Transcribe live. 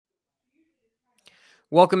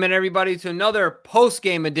Welcome in, everybody, to another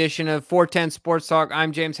post-game edition of 410 Sports Talk.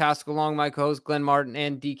 I'm James Haskell, along with my co-host Glenn Martin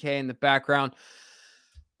and DK in the background.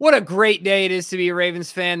 What a great day it is to be a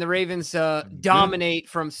Ravens fan. The Ravens dominate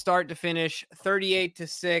from start to finish,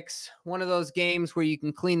 38-6. One of those games where you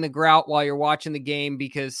can clean the grout while you're watching the game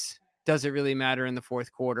because does it really matter in the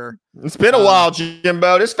fourth quarter? It's been a while,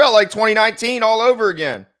 Jimbo. This felt like 2019 all over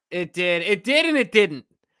again. It did. It did and it didn't.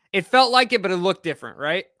 It felt like it, but it looked different,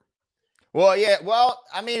 right? Well, yeah. Well,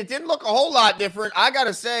 I mean, it didn't look a whole lot different. I got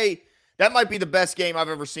to say, that might be the best game I've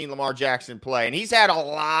ever seen Lamar Jackson play. And he's had a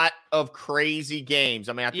lot of crazy games.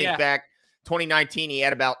 I mean, I think back 2019, he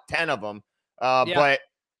had about 10 of them. But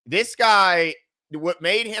this guy, what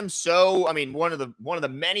made him so, I mean, one of the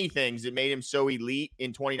many things that made him so elite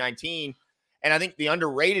in 2019, and I think the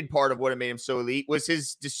underrated part of what made him so elite was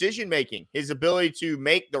his decision-making, his ability to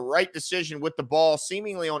make the right decision with the ball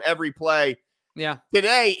seemingly on every play. Yeah.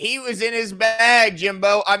 Today, he was in his bag,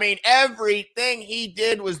 Jimbo. I mean, everything he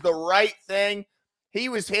did was the right thing. He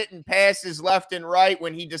was hitting passes left and right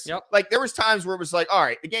when he just like there was times where it was like, all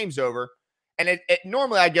right, the game's over. And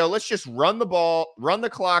normally I go, let's just run the ball, run the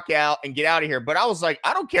clock out and get out of here. But I was like,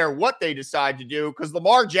 I don't care what they decide to do because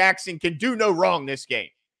Lamar Jackson can do no wrong this game.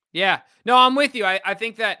 Yeah. No, I'm with you. I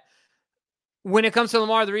think that when it comes to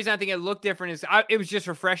Lamar, the reason I think it looked different is it was just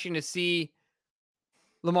refreshing to see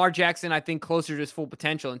Lamar Jackson, I think, closer to his full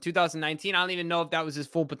potential. In 2019, I don't even know if that was his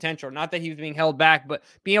full potential. Not that he was being held back, but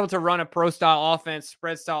being able to run a pro-style offense,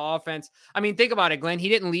 spread-style offense. I mean, think about it, Glenn. He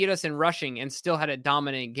didn't lead us in rushing and still had a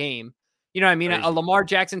dominant game. You know what I mean? Crazy. A Lamar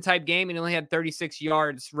Jackson-type game, and he only had 36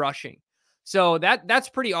 yards rushing. So that's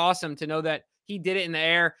pretty awesome to know that he did it in the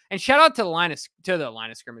air. And shout out to the line of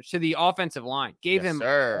scrimmage, to the offensive line. Gave him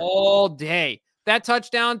all day. That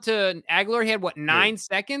touchdown to Aguilar, he had, 9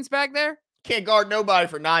 seconds back there? Can't guard nobody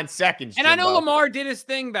for 9 seconds. And Jimbo. I know Lamar did his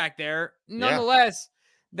thing back there. Nonetheless,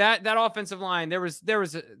 that offensive line,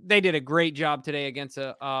 they did a great job today against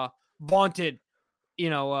a vaunted,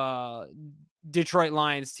 Detroit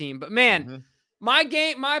Lions team. But man,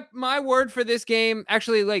 my word for this game,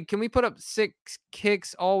 actually, like, can we put up 6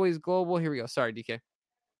 kicks, always global? Here we go. Sorry,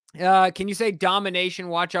 DK. Can you say domination?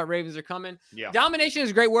 Watch out, Ravens are coming. Yeah. Domination is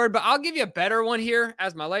a great word, but I'll give you a better one here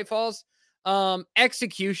as my light falls.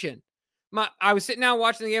 Execution. I was sitting down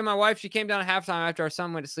watching the game. My wife, she came down at halftime after our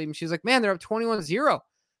son went to sleep, and she's like, man, they're up 21-0.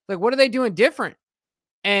 Like, what are they doing different?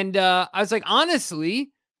 And I was like,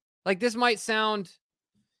 honestly, like, this might sound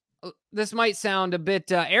a bit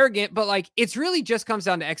arrogant, but like, it's really just comes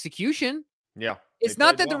down to execution. Yeah. It's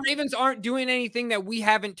not that the Ravens aren't doing anything that we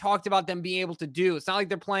haven't talked about them being able to do. It's not like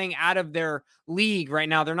they're playing out of their league right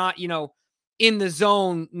now. They're not, in the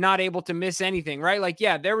zone, not able to miss anything, right? Like,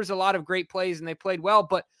 yeah, there was a lot of great plays and they played well,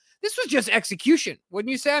 but this was just execution,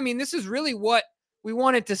 wouldn't you say? I mean, this is really what we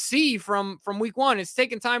wanted to see from week one. It's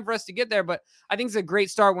taken time for us to get there, but I think it's a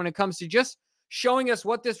great start when it comes to just showing us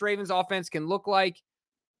what this Ravens offense can look like,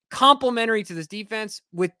 complementary to this defense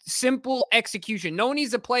with simple execution. No one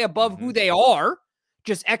needs to play above who they are,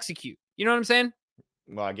 just execute. You know what I'm saying?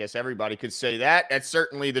 Well, I guess everybody could say that. That's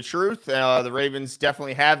certainly the truth. The Ravens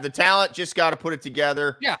definitely have the talent, just got to put it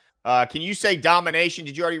together. Yeah. Can you say domination?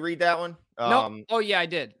 Did you already read that one? No. Oh, yeah, I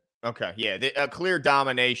did. Okay, yeah, a clear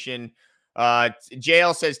domination.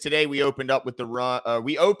 JL says today we opened up with the run.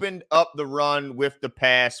 We opened up the run with the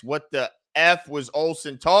pass. What the F was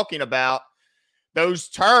Olsen talking about? Those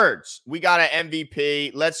turds. We got an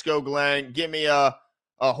MVP. Let's go, Glenn. Give me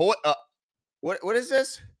what is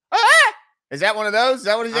this? Ah! Is that one of those? Is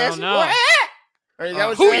that what he's asking for? Or is that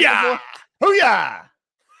what you're asking for? Hoo-yah!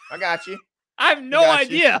 I got you. I have no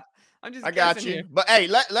idea. I got you. But hey,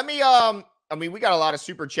 let me I mean, we got a lot of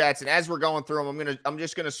super chats, and as we're going through them, I'm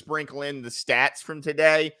just gonna sprinkle in the stats from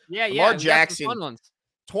today. Lamar Jackson,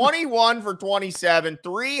 21 for 27,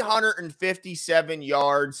 357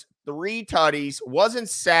 yards, 3 tutties, wasn't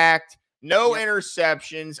sacked, no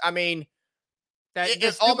interceptions. I mean,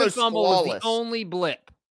 it's almost flawless. Was the only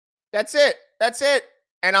blip. That's it.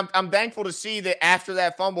 And I'm thankful to see that after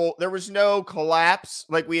that fumble, there was no collapse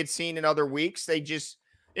like we had seen in other weeks. They just,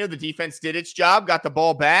 the defense did its job, got the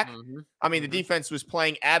ball back. I mean, the defense was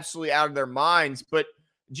playing absolutely out of their minds. But,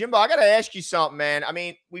 Jimbo, I got to ask you something, man. I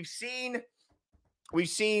mean, we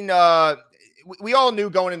all knew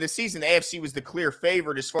going into the season the AFC was the clear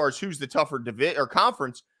favorite as far as who's the tougher division or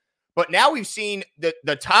conference. But now we've seen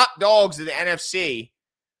the top dogs of the NFC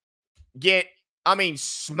get,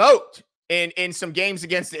 smoked in some games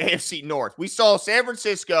against the AFC North. We saw San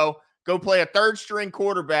Francisco go play a third-string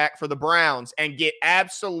quarterback for the Browns and get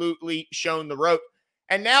absolutely shown the rope.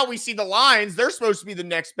 And now we see the Lions. They're supposed to be the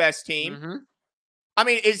next best team. I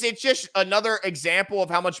mean, is it just another example of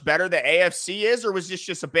how much better the AFC is, or was this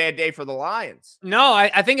just a bad day for the Lions? No,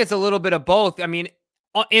 I think it's a little bit of both. I mean,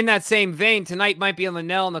 in that same vein, tonight might be on the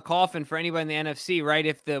nail in the coffin for anybody in the NFC, right?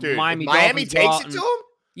 If the Dude, if Miami Miami Dolphins takes it to them?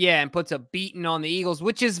 yeah, and puts a beating on the Eagles,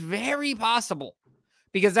 which is very possible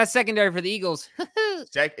because that's secondary for the Eagles.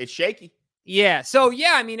 It's shaky. Yeah. So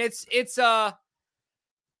yeah, I mean, it's a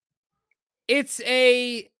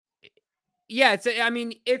I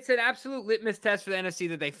mean, it's an absolute litmus test for the NFC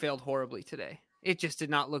that they failed horribly today. It just did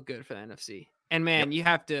not look good for the NFC. And man, you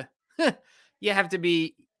have to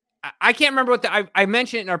be. I can't remember what I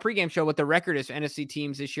mentioned it in our pregame show what the record is for NFC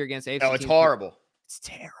teams this year against AFC. Oh, it's horrible. It's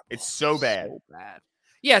terrible. It's so bad. So bad.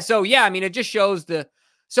 Yeah. So yeah, I mean, it just shows look,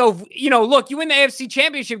 you win the AFC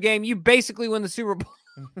Championship game, you basically win the Super Bowl.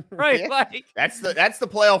 Right? Yeah. Like that's the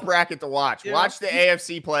playoff bracket to watch. Watch the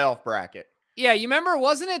AFC playoff bracket. Yeah, you remember,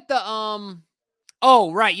 wasn't it the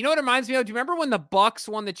oh, right. You know what it reminds me of? Do you remember when the Bucks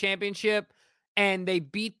won the championship and they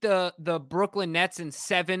beat the Brooklyn Nets in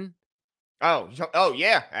 7? Oh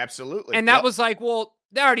yeah, absolutely. And that was like, well,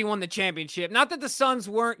 they already won the championship. Not that the Suns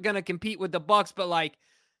weren't going to compete with the Bucks, but like,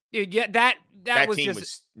 dude, yeah, that was team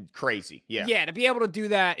just was crazy. Yeah. Yeah, to be able to do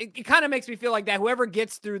that. It kind of makes me feel like that whoever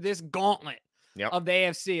gets through this gauntlet of the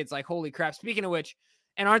AFC, it's like, holy crap. Speaking of which,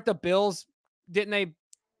 and aren't the Bills, didn't they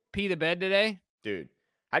pee the bed today? Dude,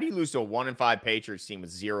 how do you lose to a 1-5 Patriots team with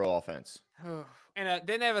 0 offense? And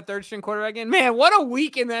didn't they have a third-string quarterback again? Man, what a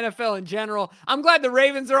week in the NFL in general. I'm glad the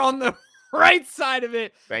Ravens are on the right side of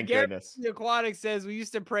it. Thank goodness. The Aquatic says we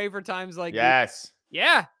used to pray for times like yes. These.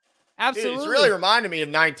 Yeah, absolutely. Dude, it's really reminded me of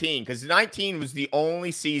 19 because 19 was the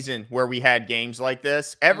only season where we had games like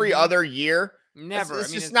this. Every other year, never.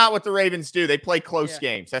 It's just not what the Ravens do. They play close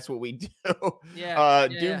games. That's what we do.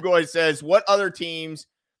 Doomgoy says, what other teams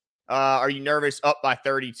are you nervous up by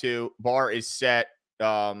 32? Bar is set.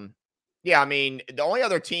 I mean, the only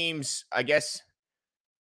other teams, I guess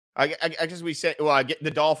we said, well, I get the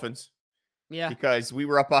Dolphins. Yeah. Because we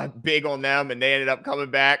were up by big on them and they ended up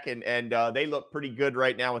coming back and they look pretty good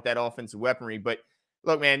right now with that offensive weaponry. But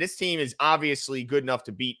look, man, this team is obviously good enough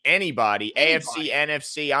to beat anybody. AFC,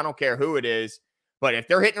 NFC, I don't care who it is. But if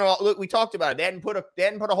they're hitting look, we talked about it. They hadn't put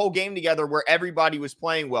a whole game together where everybody was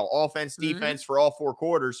playing well, offense, defense for all 4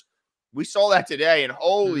 quarters. We saw that today, and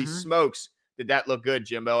holy smokes, did that look good,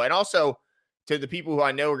 Jimbo. And also, to the people who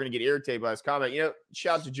I know are going to get irritated by this comment,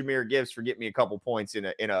 shout out to Jahmyr Gibbs for getting me a couple points in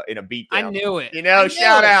a beatdown. I knew it.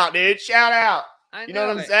 Shout out, dude. Shout out. You know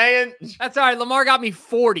what I'm saying? That's all right. Lamar got me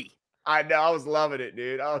 40. I know. I was loving it,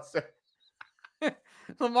 dude.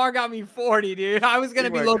 Lamar got me 40, dude. I was going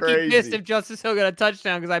to be low-key pissed if Justice Hill got a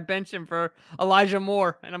touchdown because I benched him for Elijah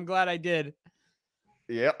Moore, and I'm glad I did.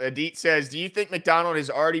 Yep. Adit says, do you think McDonald has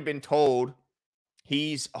already been told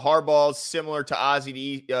he's Harbaugh's similar to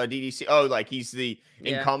Ozzie DDC? Oh, like he's the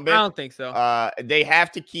incumbent? I don't think so. They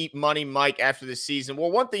have to keep Money Mike after the season.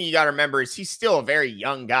 Well, one thing you got to remember is he's still a very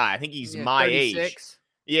young guy. I think he's my 36. age.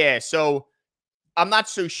 Yeah, so I'm not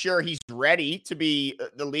so sure he's ready to be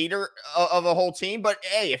the leader of a whole team. But,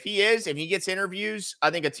 hey, if he gets interviews, I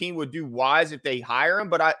think a team would do wise if they hire him.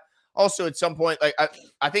 But also at some point, like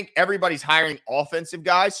I think everybody's hiring offensive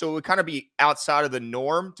guys, so it would kind of be outside of the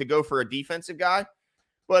norm to go for a defensive guy.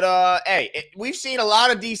 But, we've seen a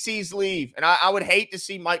lot of DCs leave, and I would hate to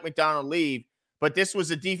see Mike McDonald leave, but this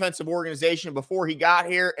was a defensive organization before he got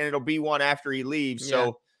here, and it'll be one after he leaves.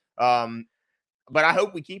 Yeah. So, but I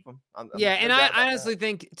hope we keep him. And I honestly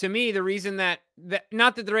think, to me, the reason that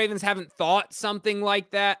not that the Ravens haven't thought something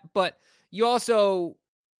like that, but you also –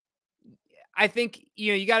 I think,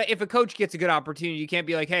 you got to – if a coach gets a good opportunity, you can't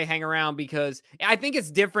be like, hey, hang around, because I think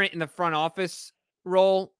it's different in the front office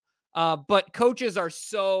role. But coaches are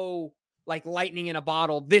so like lightning in a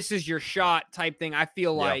bottle. This is your shot type thing. I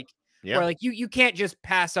feel like where like you can't just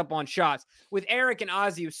pass up on shots. With Eric and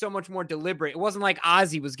Ozzie, it was so much more deliberate. It wasn't like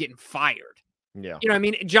Ozzie was getting fired. Yeah. You know what I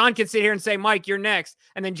mean? John could sit here and say, Mike, you're next.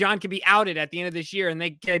 And then John could be outed at the end of this year and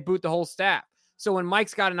they boot the whole staff. So when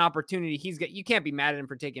Mike's got an opportunity, you can't be mad at him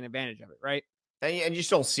for taking advantage of it, right? And you just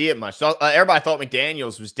don't see it much. So, everybody thought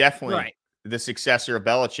McDaniels was definitely the successor of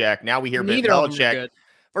Belichick. Now we hear Belichick.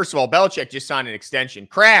 First of all, Belichick just signed an extension.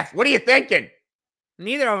 Kraft, what are you thinking?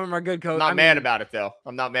 Neither of them are good coaches. I'm not mad about it, though.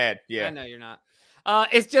 I'm not mad. Yeah. I know you're not.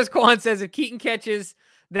 It's just Quan says if Keaton catches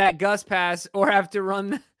that Gus pass or have to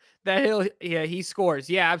run that Hill, he scores.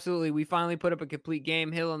 Yeah, absolutely. We finally put up a complete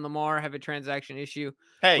game. Hill and Lamar have a transaction issue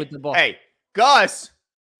with the ball. Hey, Gus.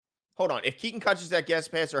 Hold on. If Keaton catches that Gus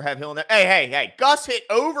pass or have Hill in there. Hey. Gus hit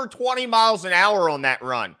over 20 miles an hour on that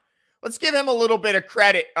run. Let's give him a little bit of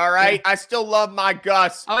credit, all right? Yeah. I still love my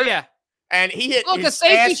Gus. Oh, yeah. And he hit Look, a his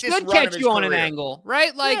safety fastest should run of catch his you on an career. angle,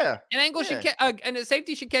 right? Like Yeah, an angle should and a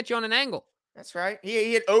safety should catch you on an angle. That's right.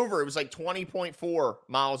 He hit over. It was like 20.4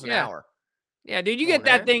 miles an Yeah. hour. Yeah, dude, you Come get on,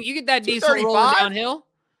 that man. thing. You get that diesel rolling 235? downhill.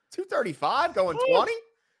 235 going 20?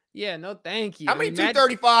 Yeah, no, thank you. How many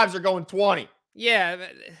 235s are going 20? Yeah,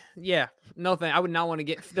 yeah. No, thank. I would not want to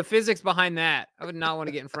get the physics behind that. I would not want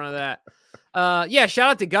to get in front of that. Yeah, shout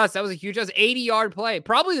out to Gus. That was a 80-yard play.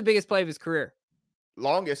 Probably the biggest play of his career.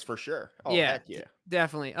 Longest for sure. Oh, yeah, heck yeah.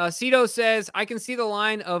 Definitely. Cito says, I can see the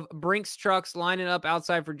line of Brinks trucks lining up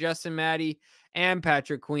outside for Justin Maddie and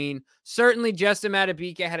Patrick Queen. Certainly Justin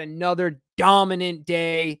Madubuike had another dominant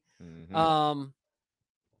day. Mm-hmm.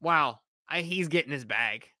 Wow. He's getting his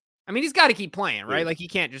bag. I mean, he's got to keep playing, right? Like, he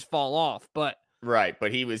can't just fall off, but. Right,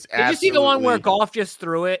 but he was Did you see the one where Goff just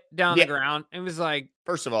threw it down the ground? It was like.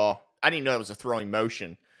 First of all, I didn't know it was a throwing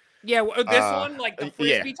motion. Yeah, this one, like the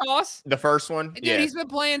frisbee toss? The first one? Dude, he's been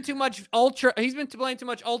playing too much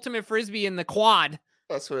ultimate frisbee in the quad.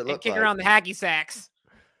 That's what it looked like. Kicking around the hacky sacks.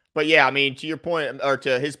 But yeah, I mean, to your point, or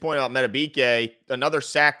to his point about Madubuike, another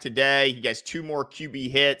sack today. He gets 2 more QB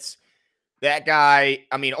hits. That guy,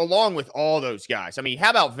 I mean, along with all those guys. I mean, how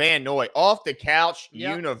about Van Noy? Off the couch,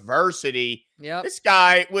 university. Yep. This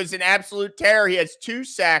guy was an absolute terror. He has 2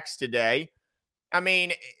 sacks today. I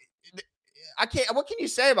mean, what can you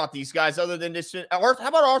say about these guys other than this? How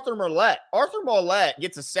about Arthur Marlette? Arthur Marlette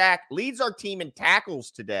gets a sack, leads our team in tackles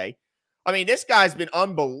today. I mean, this guy's been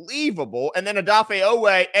unbelievable. And then Odafe Owe.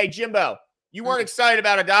 Hey, Jimbo, you weren't excited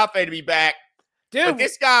about Odafe to be back. Dude. But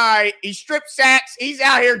this guy, he stripped sacks. He's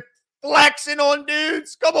out here flexing on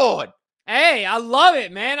dudes. Come on. Hey, I love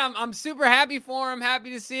it, man. I'm super happy for him.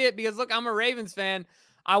 Happy to see it because, look, I'm a Ravens fan.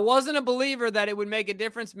 I wasn't a believer that it would make a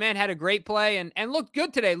difference. Man, had a great play and looked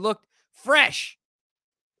good today. Looked fresh.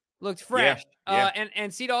 Yeah.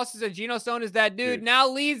 And Cito also said Geno Stone is that dude. Now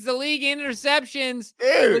leads the league in interceptions.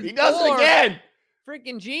 Dude, he does it again.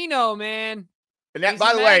 Freaking Geno, man. And that,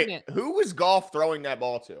 by the way, who was Goff throwing that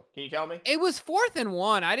ball to? Can you tell me? It was 4th and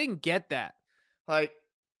 1. I didn't get that. Like,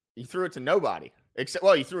 he threw it to nobody.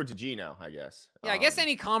 Well, you threw it to Geno, I guess. Yeah, I guess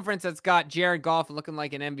any conference that's got Jared Goff looking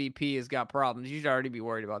like an MVP has got problems. You should already be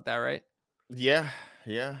worried about that, right? Yeah,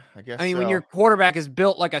 I guess. I mean, when your quarterback is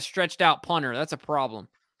built like a stretched out punter, that's a problem.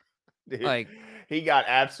 Dude, like, he got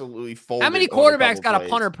absolutely folded. How many quarterbacks got a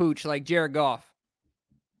punter pooch like Jared Goff?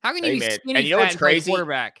 How can you be skinny and you know what's crazy?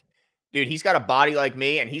 Quarterback? Dude, he's got a body like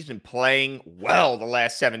me, and he's been playing well the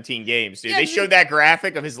last 17 games, dude. They showed that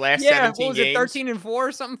graphic of his last 17 games. Yeah, what was it, 13-4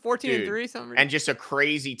 or something? 14-3, something? And just a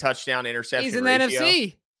crazy touchdown interception He's in ratio. the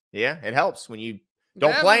NFC. Yeah, it helps when you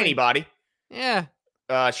don't play anybody. Yeah.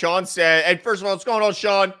 Sean said, and first of all, what's going on,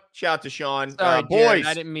 Sean? Shout out to Sean. Sorry, boys. Jared,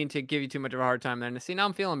 I didn't mean to give you too much of a hard time there. See, now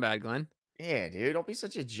I'm feeling bad, Glenn. Yeah, dude, don't be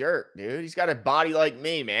such a jerk, dude. He's got a body like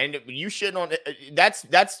me, man. You shouldn't on. That's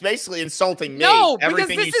basically insulting me. No, because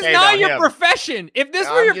this is not your profession. If this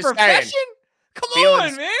were your profession, come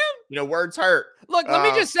on, man. You know, words hurt. Look, let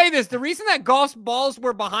me just say this: the reason that Goff's balls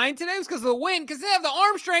were behind today was because of the wind. Because they have the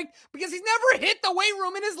arm strength. Because he's never hit the weight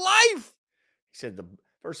room in his life. He said,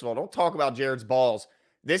 first of all, don't talk about Jared's balls.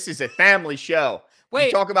 This is a family show. Wait,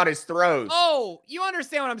 you talk about his throws. Oh, you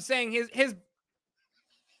understand what I'm saying? His.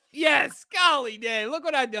 Yes, golly day. Look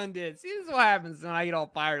what I done did. See, this is what happens when I get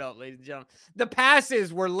all fired up, ladies and gentlemen. The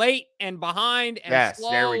passes were late and behind and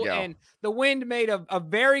slow. There we go. And the wind made a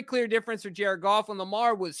very clear difference for Jared Goff when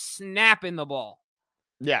Lamar was snapping the ball.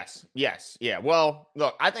 Yes. Yeah. Well,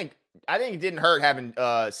 look, I think it didn't hurt having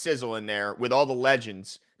Sizzle in there with all the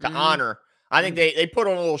legends to honor. I think they put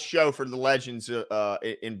on a little show for the legends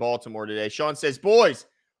in Baltimore today. Sean says, boys,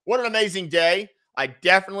 what an amazing day. I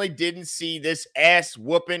definitely didn't see this ass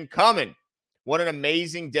whooping coming. What an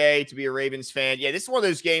amazing day to be a Ravens fan. Yeah, this is one of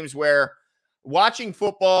those games where watching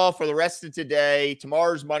football for the rest of today,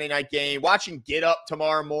 tomorrow's Monday night game, watching Get Up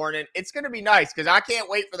tomorrow morning, it's going to be nice because I can't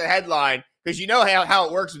wait for the headline because you know how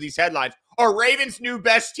it works with these headlines. Are Ravens' new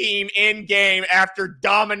best team in game after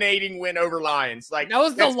dominating win over Lions? Like that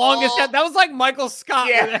was the longest. That was like Michael Scott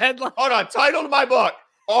with the headline. Hold on, title to my book.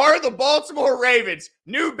 Are the Baltimore Ravens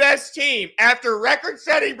new best team after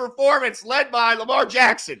record-setting performance led by Lamar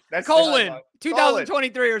Jackson? That's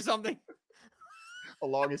 2023 or something. The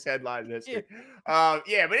longest headline in history. But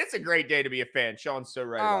it's a great day to be a fan. Sean's so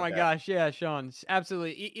right. Oh my gosh, yeah, Sean,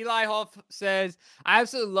 absolutely. Eli Hoff says, "I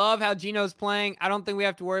absolutely love how Geno's playing. I don't think we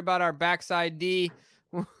have to worry about our backside D.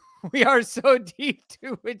 We are so deep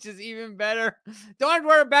too, which is even better. Don't have to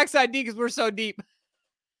worry about backside D because we're so deep."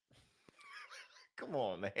 Come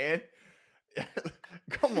on, man.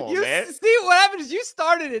 Come on, man. See, what happened is you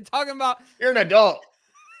started it talking about... You're an adult.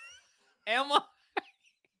 Am I?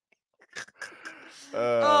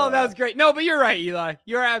 Oh, that was great. No, but you're right, Eli.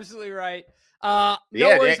 You're absolutely right. No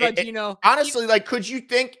worries about Gino. Honestly, like, could you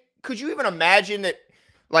even imagine that,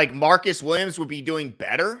 like, Marcus Williams would be doing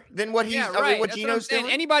better than what he's, right. what That's Gino's what I'm saying.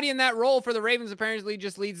 doing? Anybody in that role for the Ravens apparently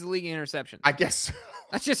just leads the league in interception. I guess so.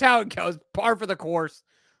 That's just how it goes. Par for the course.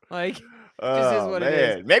 Like, just is what it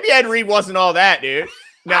is. Maybe Ed Reed wasn't all that, dude.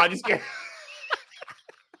 No, just kidding.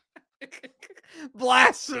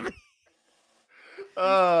 Blasphemy.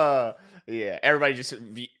 Yeah. Everybody just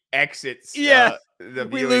exits. Yeah. The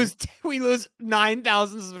we lose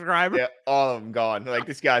 9,000 subscribers. Yeah, all of them gone. Like,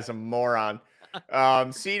 this guy's a moron.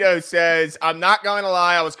 Cito says, I'm not going to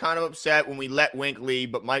lie, I was kind of upset when we let Wink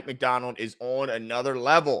leave, but Mike McDonald is on another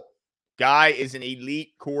level. Guy is an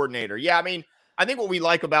elite coordinator. Yeah, I mean, I think what we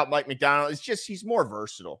like about Mike McDonald is just he's more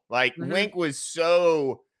versatile. Like, Wink was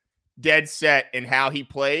so dead set in how he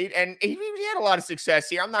played, and he had a lot of success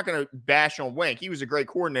here. I'm not going to bash on Wink. He was a great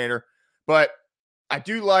coordinator, but I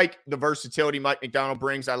do like the versatility Mike McDonald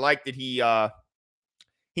brings. I like that he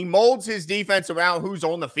molds his defense around who's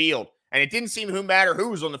on the field. And it didn't seem to matter who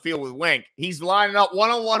was on the field with Wink. He's lining up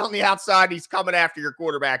one-on-one on the outside. He's coming after your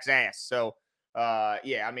quarterback's ass. So,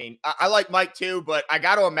 yeah, I mean, I like Mike too, but I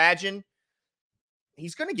got to imagine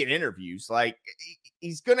he's going to get interviews. Like,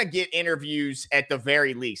 he's going to get interviews at the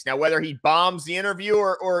very least. Now, whether he bombs the interview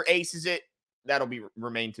or aces it, that'll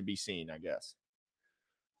remain to be seen, I guess.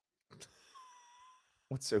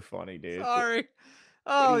 What's so funny, dude? Sorry.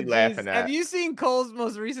 What are you laughing at? Have you seen Cole's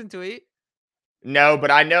most recent tweet? No, but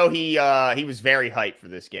I know he was very hyped for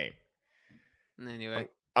this game. Anyway,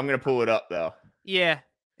 I'm gonna pull it up though. Yeah,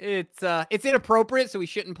 it's inappropriate, so we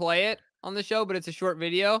shouldn't play it on the show. But it's a short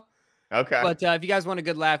video. Okay. But if you guys want a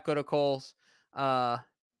good laugh, go to Cole's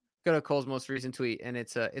most recent tweet, and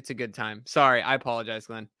it's a good time. Sorry, I apologize,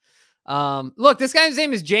 Glenn. Look, this guy's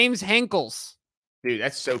name is James Henkels. Dude,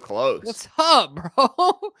 that's so close. What's up,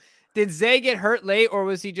 bro? Did Zay get hurt late, or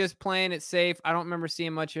was he just playing it safe? I don't remember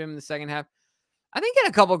seeing much of him in the second half. I think he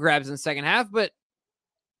had a couple grabs in the second half, but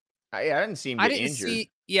I didn't see him get injured.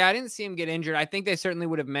 I didn't see him get injured. I think they certainly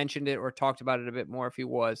would have mentioned it or talked about it a bit more if he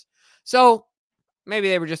was. So maybe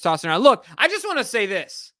they were just tossing around. Look, I just want to say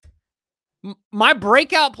this. My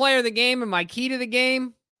breakout player of the game and my key to the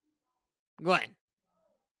game, Glenn.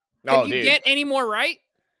 Can you get any more right?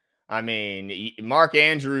 I mean, Mark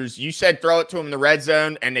Andrews, you said throw it to him in the red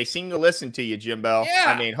zone, and they seem to listen to you, Jimbo. Yeah.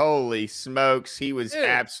 I mean, holy smokes. He was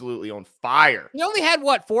absolutely on fire. He only had,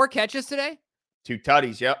 4 catches today? 2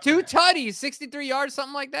 tutties, yep. 2 tutties, 63 yards,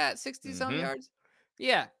 something like that, 60-something yards.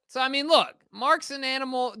 Yeah. So, I mean, look, Mark's an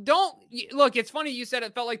animal. Look, it's funny you said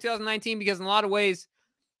it felt like 2019 because in a lot of ways,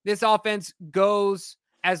 this offense goes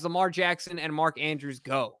as Lamar Jackson and Mark Andrews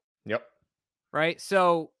go. Yep. Right?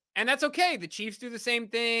 So, and that's okay. The Chiefs do the same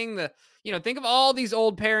thing. Think of all these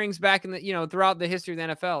old pairings back in the, throughout the history of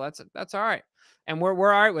the NFL. That's all right. And we're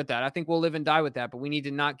all right with that. I think we'll live and die with that, but we need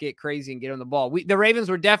to not get crazy and get on the ball. The Ravens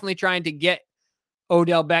were definitely trying to get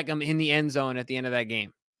Odell Beckham in the end zone at the end of that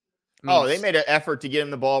game. They made an effort to get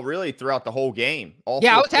him the ball really throughout the whole game. I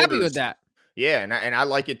was happy with that. Yeah, and I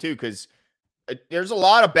like it too because there's a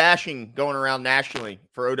lot of bashing going around nationally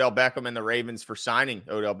for Odell Beckham and the Ravens for signing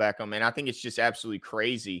Odell Beckham, and I think it's just absolutely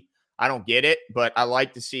crazy. I don't get it, but I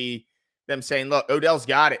like to see them saying, look, Odell's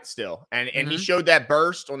got it still. And he showed that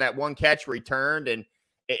burst on that one catch where he turned, and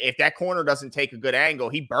if that corner doesn't take a good angle,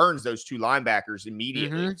 he burns those 2 linebackers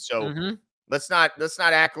immediately. So let's not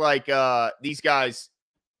act like these guys,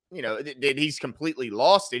 that he's completely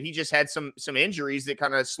lost it. He just had some injuries that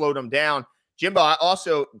kind of slowed him down. Jimbo, I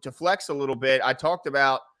also, to flex a little bit, I talked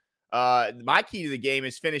about my key to the game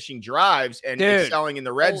is finishing drives and excelling in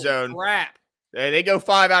the red zone. Crap. They go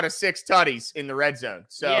 5 out of 6 tutties in the red zone.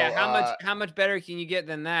 So yeah, how much better can you get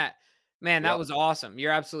than that? Man, that was awesome.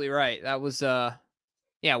 You're absolutely right. That was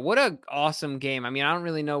what an awesome game. I mean, I don't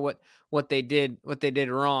really know what they did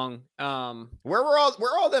wrong. Where were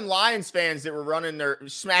all them Lions fans that were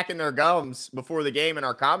smacking their gums before the game in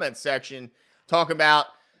our comments section, talking about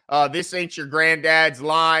this ain't your granddad's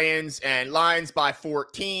Lions and Lions by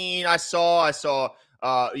 14. I saw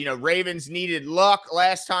Ravens needed luck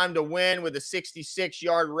last time to win with a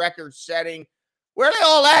 66-yard record setting. Where are they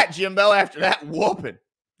all at, Jimbo, after that whooping?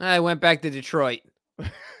 I went back to Detroit. They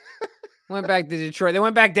went back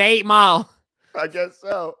to 8 Mile. I guess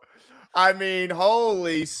so. I mean,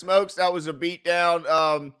 holy smokes, that was a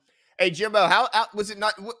beatdown. Hey, Jimbo, how was it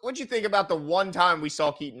not? What'd you think about the one time we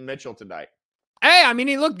saw Keaton Mitchell tonight? Hey, I mean,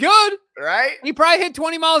 he looked good. Right? He probably hit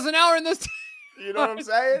 20 miles an hour in this. You know what I'm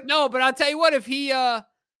saying? No, but I'll tell you what, if he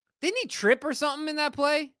didn't he trip or something in that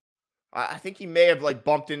play? I think he may have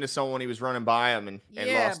bumped into someone he was running by him and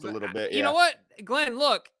lost a little bit. You know what, Glenn,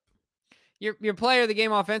 look, your player of the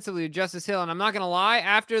game offensively, Justice Hill, and I'm not gonna lie,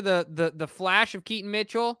 after the flash of Keaton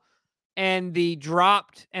Mitchell and the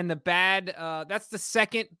dropped and the bad, that's the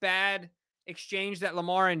second bad exchange that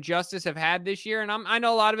Lamar and Justice have had this year, and I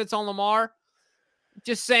know a lot of it's on Lamar.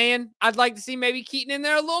 Just saying, I'd like to see maybe Keaton in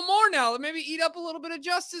there a little more now. Maybe eat up a little bit of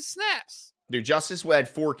Justice snaps. Dude, Justice had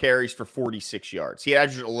 4 carries for 46 yards. He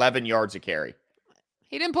averaged 11 yards a carry.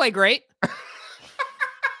 He didn't play great.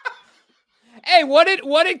 Hey, what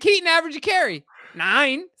did Keaton average a carry?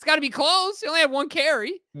 9. It's got to be close. He only had 1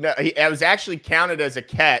 carry. No, it was actually counted as a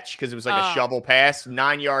catch because it was like a shovel pass,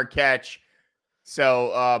 9-yard catch.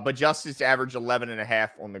 So, but Justice averaged 11.5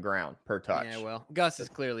 on the ground per touch. Yeah, well, Gus is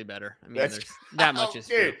clearly better. I mean, there's that much is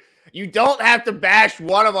dude. true. You don't have to bash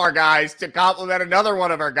one of our guys to compliment another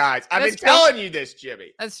one of our guys. I've been telling you this,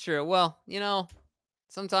 Jimmy. That's true. Well,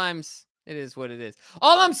 sometimes it is what it is.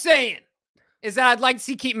 All I'm saying is that I'd like to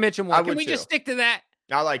see Keaton Mitchell more. Can we just stick to that?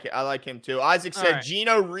 I like it. I like him too. Isaac said right.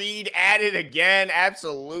 Gino Reed added again.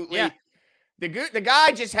 Absolutely. Yeah. The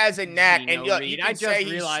guy just has a knack. Gino and look, you can say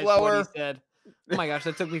he's slower. What he said. Oh my gosh,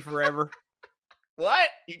 that took me forever. What?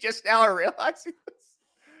 You just now are realizing this?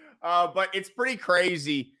 But it's pretty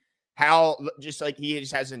crazy how just like he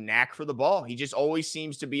just has a knack for the ball. He just always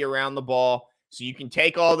seems to be around the ball. So you can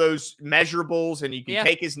take all those measurables and you can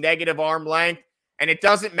take his negative arm length. And it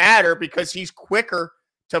doesn't matter because he's quicker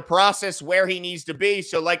to process where he needs to be.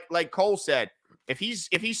 So like Cole said, if he's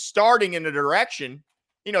starting in a direction,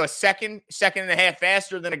 a second and a half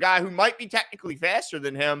faster than a guy who might be technically faster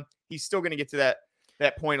than him, he's still going to get to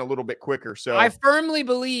that point a little bit quicker. So I firmly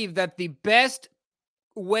believe that the best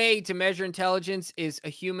way to measure intelligence is a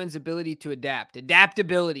human's ability to adapt.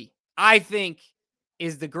 Adaptability, I think,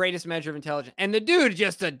 is the greatest measure of intelligence. And the dude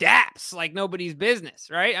just adapts like nobody's business,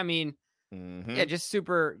 right? I mean, just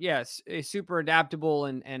super adaptable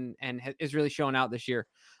and is really showing out this year.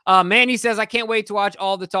 Manny says, I can't wait to watch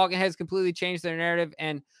all the talking heads completely change their narrative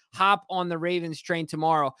and hop on the Ravens train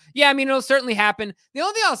tomorrow. Yeah, I mean, it'll certainly happen. The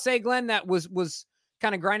only thing I'll say, Glenn, that was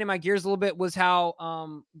kind of grinding my gears a little bit was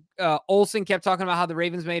how Olsen kept talking about how the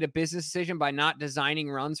Ravens made a business decision by not designing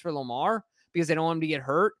runs for Lamar because they don't want him to get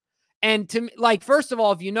hurt. And to first of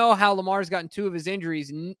all, if you know how Lamar's gotten 2 of his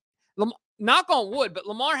injuries, knock on wood, but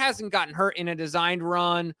Lamar hasn't gotten hurt in a designed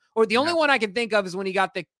run. Or the only one I can think of is when he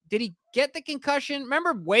got did he get the concussion?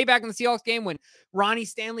 Remember way back in the Seahawks game when Ronnie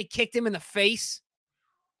Stanley kicked him in the face?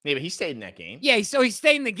 Yeah, but he stayed in that game. Yeah, so he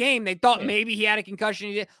stayed in the game. They thought maybe he had a concussion.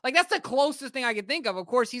 He did. That's the closest thing I could think of. Of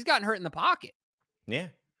course, he's gotten hurt in the pocket. Yeah.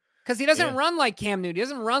 Because he doesn't run like Cam Newton. He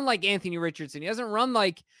doesn't run like Anthony Richardson. He doesn't run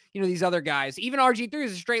like, these other guys. Even RG3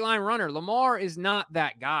 is a straight line runner. Lamar is not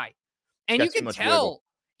that guy. And you can tell,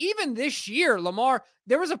 even this year, Lamar,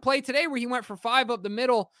 there was a play today where he went for 5 up the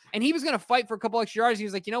middle, and he was going to fight for a couple extra yards. He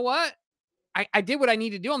was like, you know what? I did what I need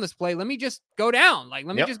to do on this play. Let me just go down. Let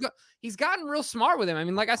me just go. He's gotten real smart with him. I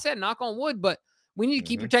mean, like I said, knock on wood, but we need to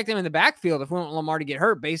keep protecting him in the backfield if we want Lamar to get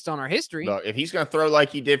hurt based on our history. Look, if he's going to throw like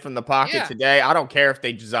he did from the pocket today, I don't care if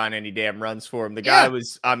they design any damn runs for him. The guy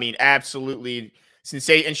was, absolutely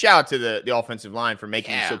sincere. And shout out to the offensive line for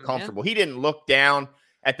making him so comfortable. Man. He didn't look down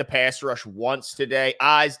at the pass rush once today.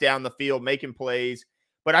 Eyes down the field, making plays.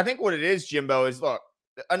 But I think what it is, Jimbo, is look,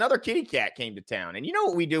 another kitty cat came to town. And you know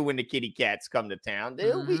what we do when the kitty cats come to town?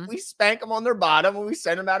 We spank them on their bottom and we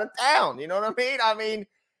send them out of town. You know what I mean? I mean,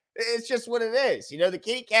 it's just what it is. The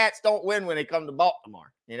kitty cats don't win when they come to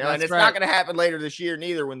Baltimore. And it's not going to happen later this year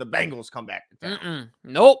neither when the Bengals come back to town.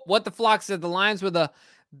 Nope. What the Flock said, the Lions were the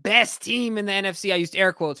best team in the NFC. I used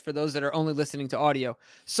air quotes for those that are only listening to audio.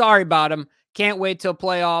 Sorry about them. Can't wait till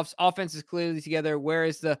playoffs. Offense is clearly together. Where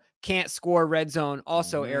is the can't score red zone?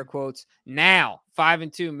 Also air quotes. Now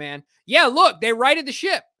 5-2, man. Yeah, look, they righted the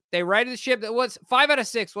ship. That was 5 out of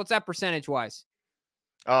 6. What's that percentage wise?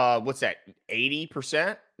 What's that?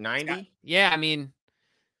 80%? 90? Yeah, I mean,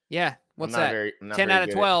 yeah. What's that? 10 out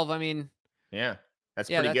of 12. I mean, yeah, that's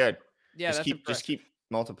pretty good. Yeah, just keep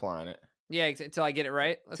multiplying it. Yeah, until I get it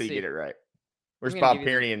right. Let's see. You get it right. Where's Bob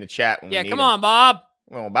Pearney in the chat? Yeah, come on, Bob.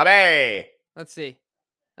 Oh, Bobby. Let's see.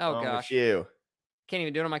 Oh gosh, you can't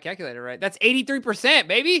even do it on my calculator, right? That's 83%,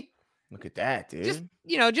 baby. Look at that, dude.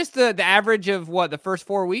 Just the average of what the first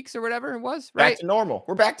 4 weeks or whatever it was, right? Back to normal.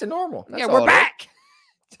 We're back to normal. That's we're back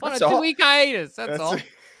on a 2-week hiatus. That's all.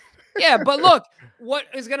 Yeah, but look, what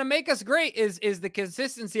is going to make us great is the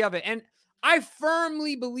consistency of it, and I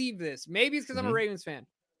firmly believe this. Maybe it's because I'm a Ravens fan.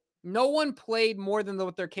 No one played more than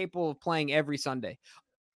what they're capable of playing every Sunday.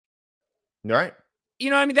 Right. You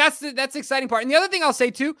know what I mean? That's the exciting part. And the other thing I'll say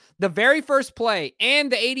too, the very first play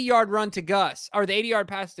and the 80-yard run to Gus, or the 80-yard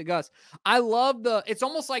pass to Gus. I love it's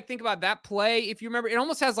almost like, think about that play. If you remember, it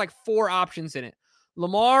almost has like 4 options in it.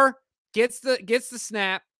 Lamar gets the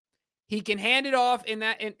snap. He can hand it off in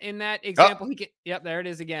that example. He can. Yep, there it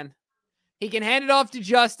is again. He can hand it off to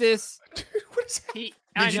Justice. What is that?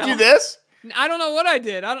 Did you do this? I don't know what I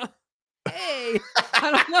did. I don't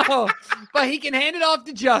know. But he can hand it off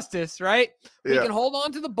to Justice, right? Yeah. He can hold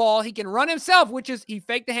on to the ball. He can run himself, which is he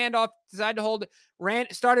faked the handoff, decided to hold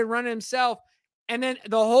it, started running himself. And then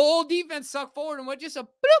the whole defense sucked forward and went just a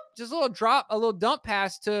little drop, a little dump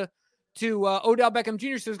pass to Odell Beckham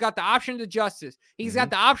Jr. So he's got the option to Justice. He's got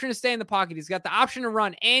the option to stay in the pocket. He's got the option to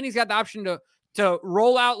run, and he's got the option to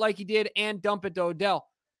roll out like he did and dump it to Odell.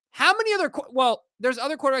 How many other there's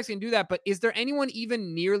other quarterbacks can do that, but is there anyone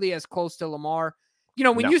even nearly as close to Lamar?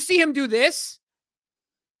 When you see him do this,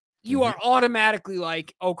 you are automatically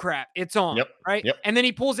like, oh crap, it's on, right? Yep. And then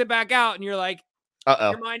he pulls it back out, and you're like,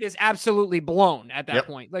 your mind is absolutely blown at that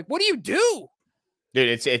point. Like, what do you do?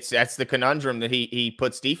 Dude, that's the conundrum that he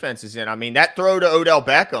puts defenses in. I mean, that throw to Odell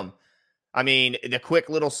Beckham, I mean, the quick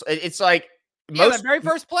little, it's like the very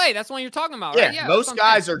first play. That's the one you're talking about, right? Yeah, most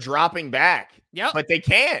guys are dropping back, but they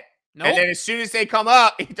can't. Nope. And then as soon as they come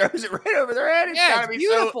up, he throws it right over their head. It's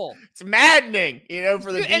beautiful. It's maddening,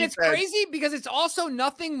 for the defense. And it's crazy because it's also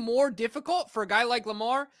nothing more difficult for a guy like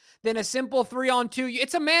Lamar than a simple 3-on-2.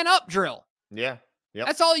 It's a man-up drill. Yeah. Yep.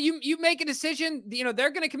 That's all. You make a decision. They're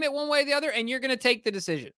going to commit one way or the other, and you're going to take the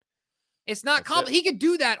decision. It's not complicated. He could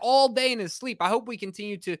do that all day in his sleep. I hope we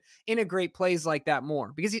continue to integrate plays like that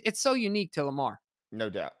more because it's so unique to Lamar. No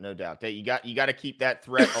doubt. You got to keep that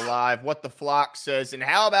threat alive. What the flock says. And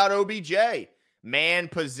how about OBJ? Man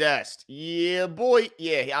possessed. Yeah, boy.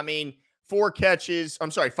 Yeah, I mean, 5 catches,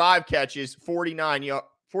 49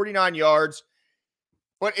 yards.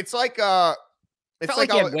 But it's like it felt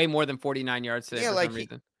like he had way more than 49 yards today for some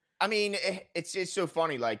reason. I mean, it's so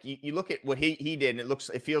funny. Like you look at what he did, and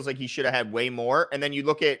it feels like he should have had way more. And then you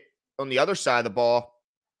look at on the other side of the ball.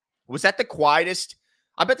 Was that the quietest?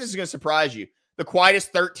 I bet this is going to surprise you. The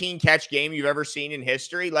quietest 13 catch game you've ever seen in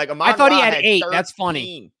history. Like I thought he had 8. 13. That's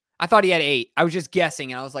funny. I thought he had 8. I was just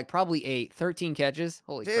guessing, and I was like, probably 8. 13 catches.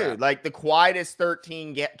 Holy crap! Like the quietest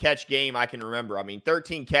 13 catch game I can remember. I mean,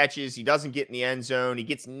 13 catches. He doesn't get in the end zone. He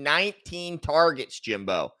gets 19 targets,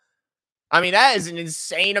 Jimbo. I mean, that is an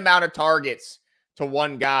insane amount of targets to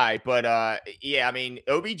one guy. But yeah, I mean,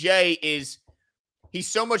 OBJ he's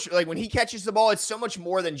so much like when he catches the ball, it's so much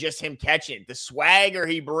more than just him catching. The swagger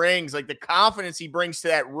he brings, like the confidence he brings to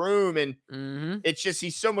that room. And it's just,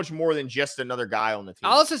 he's so much more than just another guy on the team.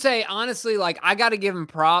 I'll also say, honestly, like I got to give him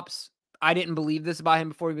props. I didn't believe this about him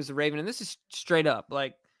before he was a Raven. And this is straight up.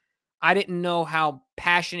 Like, I didn't know how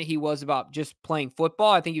passionate he was about just playing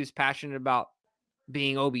football. I think he was passionate about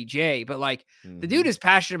being OBJ, but like the dude is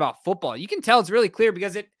passionate about football. You can tell it's really clear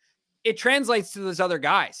because it translates to those other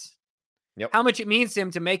guys. How much it means to him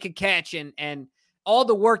to make a catch and all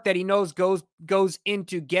the work that he knows goes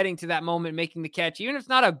into getting to that moment, making the catch, even if it's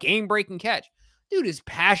not a game-breaking catch. Dude is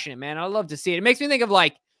passionate, man. I love to see it. It makes me think of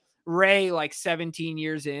like Ray, like 17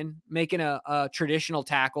 years in, making a traditional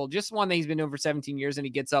tackle, just one that he's been doing for 17 years, and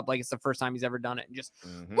he gets up like it's the first time he's ever done it and just,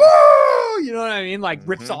 woo! You know what I mean? Like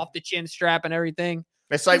rips off the chin strap and everything.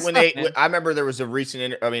 It's like when I remember there was a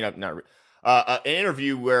recent, an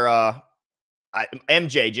interview where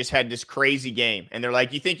MJ just had this crazy game, and they're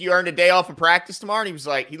like, "You think you earned a day off of practice tomorrow?" And he was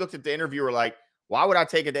like, he looked at the interviewer like, "Why would I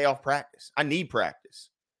take a day off practice? I need practice.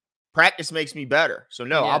 Practice makes me better. So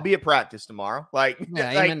no, I'll be at practice tomorrow." Like,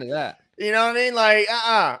 amen to that. You know what I mean? Like,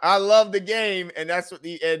 I love the game, and that's what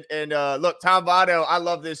look, Tom Votto, I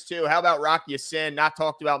love this too. How about Rocky Sin? Not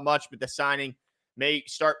talked about much, but the signing may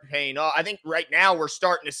start paying off. I think right now we're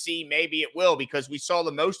starting to see maybe it will, because we saw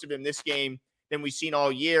the most of him this game than we've seen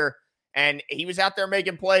all year. And he was out there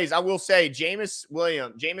making plays. I will say, Jameson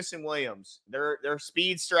Williams, their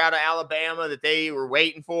speedster out of Alabama that they were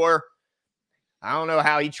waiting for. I don't know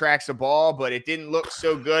how he tracks the ball, but it didn't look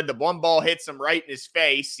so good. The one ball hits him right in his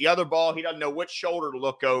face. The other ball, he doesn't know which shoulder to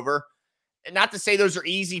look over. And not to say those are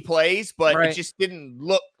easy plays, but it just didn't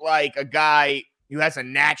look like a guy who has a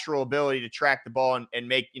natural ability to track the ball and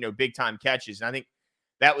make, big time catches. And I think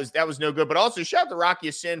that was no good. But also shout out to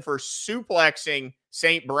Rocky Sin for suplexing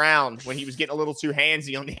St. Brown when he was getting a little too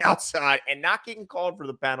handsy on the outside and not getting called for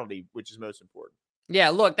the penalty, which is most important. Yeah,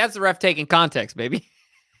 look, that's the ref taking context, baby.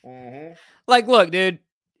 Like, look, dude,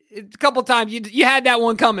 a couple times you had that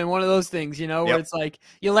one coming, one of those things, where it's like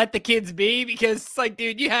you let the kids be, because it's like,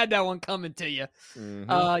 dude, you had that one coming to you.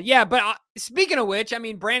 Yeah, but speaking of which, I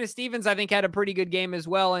mean, Brandon Stevens, I think, had a pretty good game as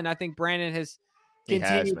well, and I think Brandon has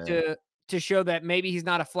continued to show that maybe he's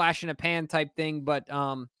not a flash in a pan type thing, but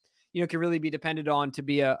can really be depended on to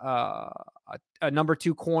be a number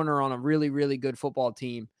 2 corner on a really, really good football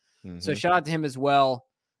team. So shout out to him as well.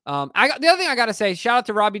 The other thing I got to say, shout out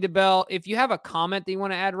to Robbie DeBell. If you have a comment that you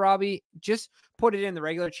want to add, Robbie, just put it in the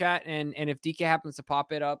regular chat. And if DK happens to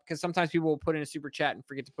pop it up, because sometimes people will put in a super chat and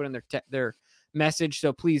forget to put in their message.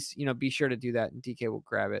 So please, be sure to do that and DK will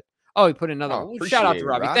grab it. Oh, he put another one. Shout out to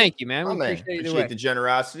Robbie. Thank you, man. We appreciate the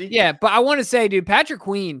generosity. Yeah, but I want to say, dude, Patrick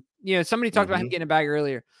Queen, somebody talked about him getting a bag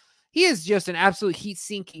earlier. He is just an absolute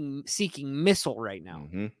seeking missile right now.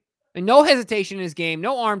 And no hesitation in his game,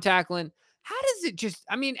 no arm tackling. How does it just,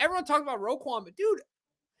 everyone talks about Roquan, but dude,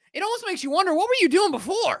 it almost makes you wonder, what were you doing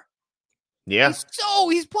before? Yeah.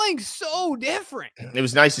 He's playing so different. It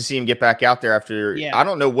was nice to see him get back out there after, I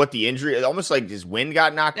don't know what the injury, almost like his wind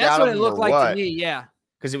got knocked out of him. That's what it looked like to me, yeah.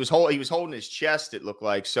 Because he was holding his chest, it looked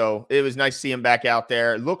like. So it was nice to see him back out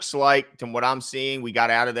there. It looks like, from what I'm seeing, we got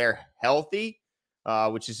out of there healthy,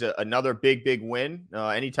 which is another big win.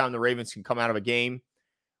 Anytime the Ravens can come out of a game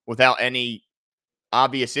without any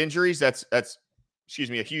obvious injuries, that's a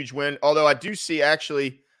huge win. Although I do see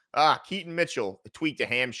actually Keaton Mitchell tweaked a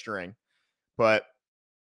hamstring, but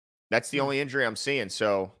that's the only injury I'm seeing.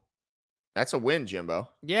 So that's a win, Jimbo.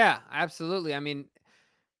 Yeah, absolutely.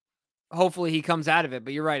 Hopefully he comes out of it,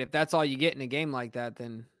 but you're right. If that's all you get in a game like that,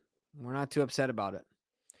 then we're not too upset about it.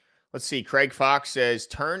 Let's see. Craig Fox says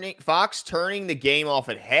turning the game off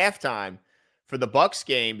at halftime for the Bucs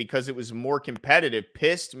game because it was more competitive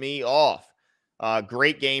pissed me off.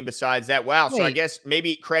 Great game besides that. Wow. Wait. So I guess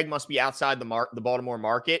maybe Craig must be outside the Baltimore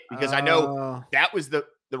market because I know that was the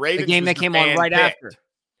Ravens. The game that came on right after.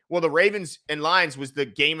 Well, the Ravens and Lions was the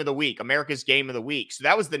game of the week, America's game of the week. So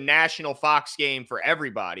that was the national Fox game for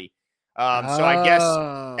everybody. So I guess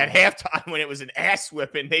at halftime when it was an ass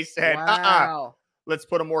whipping, they said, let's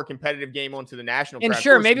put a more competitive game onto the national. And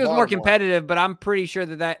sure, maybe it was more competitive, but I'm pretty sure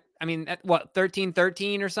that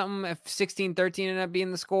 13-13 or something, if 16-13 ended up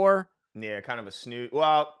being the score. Yeah, kind of a snooze.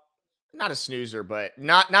 Well, not a snoozer, but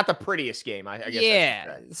not the prettiest game. I guess.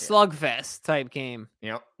 Yeah, slugfest type game.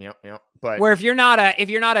 Yep. But where if you're not a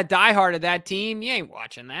diehard of that team, you ain't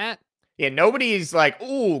watching that. Yeah, nobody's like,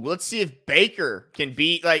 ooh, let's see if Baker can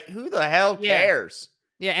beat. Like, who the hell cares?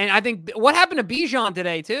 Yeah, and I think what happened to Bijan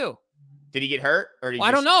today too? Did he get hurt? Or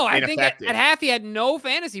I don't know. I think at half he had no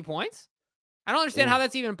fantasy points. I don't understand how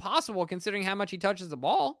that's even possible considering how much he touches the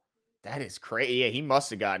ball. That is crazy. Yeah, he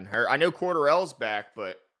must have gotten hurt. I know Cordarrelle's back,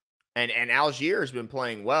 but and Algier has been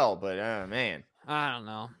playing well, but man. I don't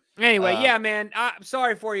know. Anyway, yeah, man. I'm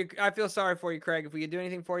sorry for you. I feel sorry for you, Craig. If we could do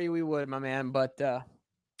anything for you, we would, my man. But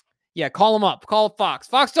yeah, call him up. Call Fox.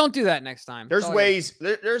 Fox, don't do that next time. There's ways.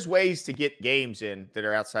 There's ways to get games in that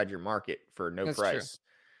are outside your market for no price.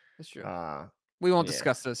 That's true. We won't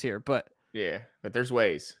discuss those here, but but there's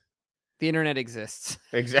ways. The internet exists.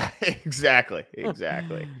 Exactly. Let's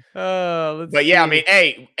see. Yeah, I mean,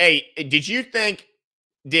 hey, did you think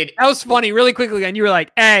that was funny? Really quickly, and you were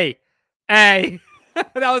like, "Hey," that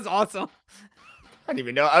was awesome. I didn't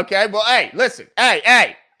even know. Okay, well, hey, listen,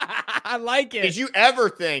 hey. I like it. Did you ever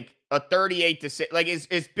think a 38-6, like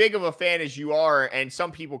as big of a fan as you are, and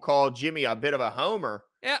some people call Jimmy a bit of a homer?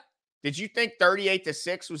 Yeah. Did you think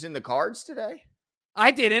 38-6 was in the cards today? I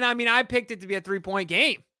didn't. I picked it to be a 3-point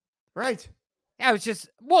game. Right. Yeah, it was just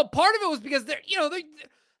part of it was because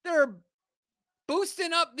they're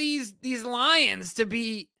boosting up these Lions to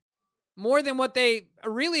be more than what they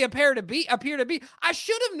really appear to be. I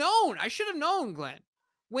should have known, Glenn.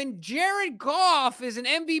 When Jared Goff is an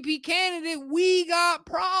MVP candidate, we got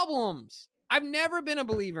problems. I've never been a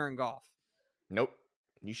believer in Goff. Nope.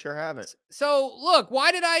 You sure haven't. So, look,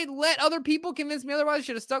 why did I let other people convince me otherwise? I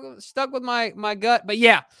should have stuck with my gut. But,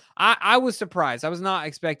 yeah, I was surprised. I was not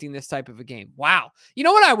expecting this type of a game. Wow. You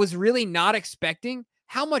know what I was really not expecting?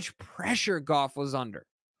 How much pressure Goff was under.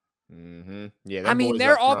 Mm-hmm. Yeah.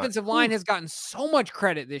 Their offensive line has gotten so much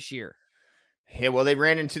credit this year. Yeah, well, they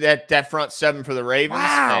ran into that front seven for the Ravens,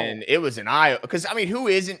 and it was an eye. Because, who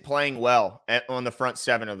isn't playing well on the front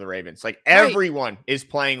seven of the Ravens? Like, everyone is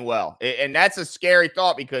playing well. And that's a scary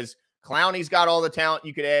thought because Clowney's got all the talent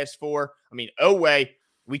you could ask for. Oweh,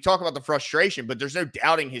 we talk about the frustration, but there's no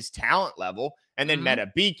doubting his talent level. And then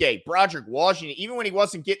Metabike, Broderick Washington, even when he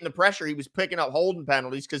wasn't getting the pressure, he was picking up holding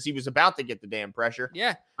penalties because he was about to get the damn pressure.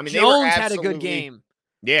 Yeah. Jones had a good game.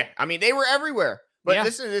 Yeah. They were everywhere. But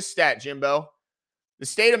listen to this stat, Jimbo. The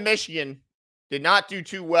state of Michigan did not do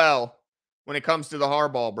too well when it comes to the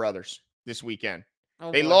Harbaugh brothers this weekend.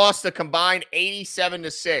 They lost a combined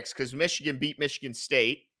 87-6 because Michigan beat Michigan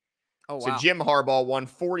State. So Jim Harbaugh won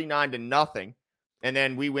 49-0, and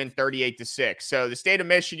then we win 38-6. So the state of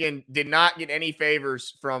Michigan did not get any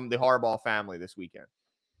favors from the Harbaugh family this weekend.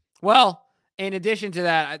 Well, in addition to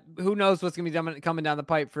that, who knows what's going to be coming down the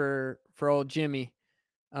pipe for old Jimmy.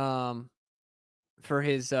 for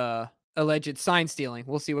his alleged sign stealing.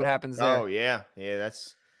 We'll see what happens there. Oh yeah,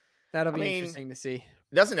 That'll be interesting to see.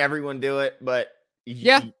 Doesn't everyone do it? But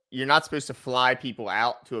you're not supposed to fly people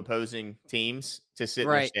out to opposing teams to sit in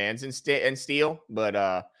their stands and steal. But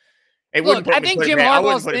it look, I think Jim I Harbaugh's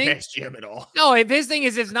wouldn't put thing. It past Jim at all. No, if his thing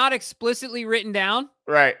is it's not explicitly written down,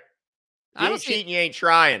 right? You ain't cheating, you ain't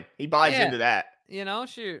trying. He buys into that.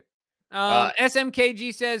 Shoot.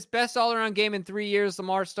 SMKG says best all-around game in 3 years.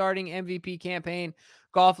 Lamar starting MVP campaign.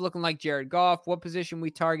 Goff looking like Jared Goff. What position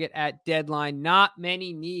we target at deadline? Not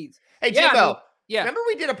many needs. Hey, Jimbo. Remember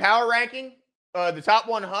we did a power ranking? The top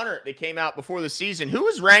 100 that came out before the season. Who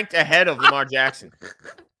was ranked ahead of Lamar Jackson?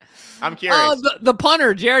 I'm curious. The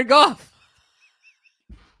punter, Jared Goff.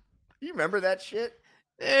 You remember that shit?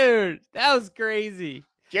 Dude, that was crazy.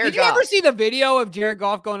 Did you ever see the video of Jared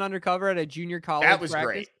Goff going undercover at a junior college practice?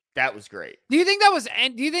 Great. That was great. Do you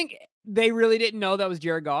think they really didn't know that was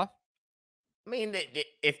Jared Goff? I mean,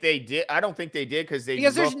 if they did, I don't think they did because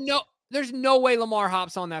there's no way Lamar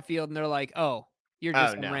hops on that field and they're like, oh, you're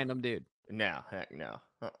just some random dude. No, heck no.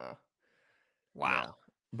 Wow. No.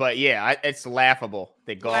 But yeah, it's laughable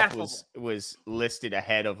that Goff was listed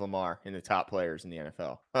ahead of Lamar in the top players in the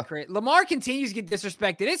NFL. Great. Lamar continues to get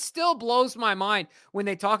disrespected. It still blows my mind when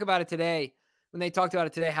they talk about it today.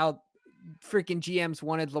 How freaking GMs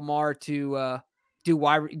wanted Lamar to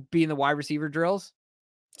be in the wide receiver drills.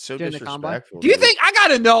 So disrespectful. Do you think I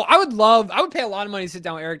gotta know? I would pay a lot of money to sit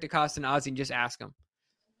down with Eric DeCosta and Ozzie and just ask him.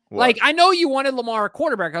 What? Like, I know you wanted Lamar a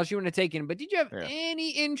quarterback, else you wouldn't have taken him, but did you have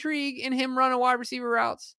any intrigue in him running wide receiver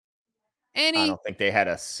routes? I don't think they had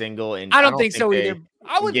a single. I don't think so either.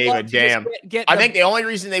 I would love to damn. I think the only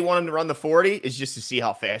reason they want him to run the 40 is just to see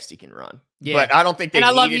how fast he can run. Yeah. But I don't think they. And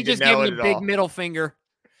I love you just gave him the big middle finger.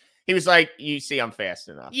 He was like, "You see, I'm fast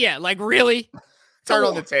enough." Yeah, like really. Turn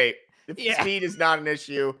on the tape. Speed is not an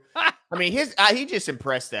issue. I mean, he just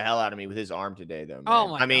impressed the hell out of me with his arm today, though. Man. Oh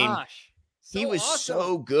my gosh. He was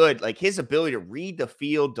so good. Like his ability to read the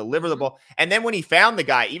field, deliver the ball. And then when he found the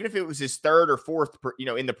guy, even if it was his third or fourth,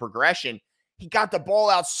 in the progression, he got the ball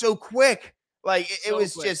out so quick. Like it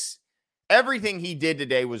was just everything he did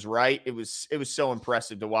today was right. It was so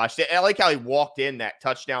impressive to watch. I like how he walked in that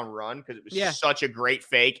touchdown run because it was such a great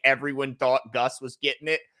fake. Everyone thought Gus was getting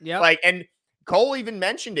it. Yeah. And Cole even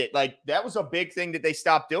mentioned it. Like that was a big thing that they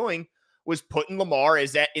stopped doing. Was putting Lamar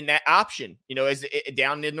in that option, as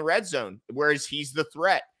down in the red zone, whereas he's the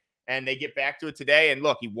threat. And they get back to it today, and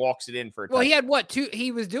look, he walks it in for a touchdown. He had two?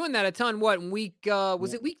 He was doing that a ton. What in week?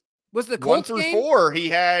 Was the Colts 1 through game? 4? He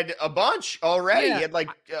had a bunch already. Yeah. He had like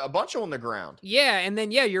a bunch on the ground. Yeah, and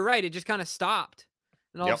then you're right. It just kind of stopped,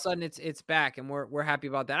 and all of a sudden it's back, and we're happy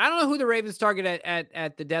about that. I don't know who the Ravens target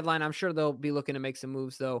at the deadline. I'm sure they'll be looking to make some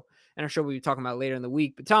moves though. And I'm sure we'll be talking about later in the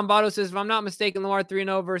week. But Tom Botto says, if I'm not mistaken, Lamar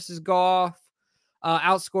 3-0 versus Goff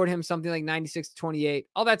outscored him something like 96-28.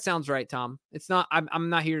 Oh, that sounds right, Tom. It's not. I'm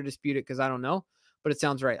not here to dispute it because I don't know, but it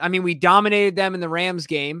sounds right. I mean, we dominated them in the Rams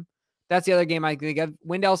game. That's the other game I think of.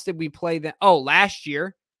 When else did we play them? Oh, last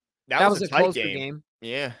year. That was a closer game.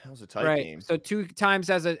 Yeah, that was a tight game. So 2 times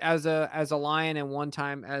as a Lion and 1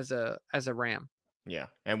 time as a Ram. Yeah,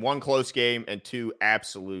 and 1 close game and 2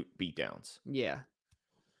 absolute beatdowns. Yeah.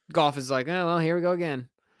 Goff is like, oh, well, here we go again.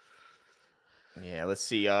 Yeah, let's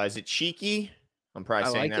see. Is it cheeky? I'm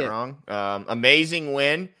probably saying that wrong. Amazing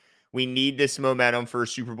win. We need this momentum for a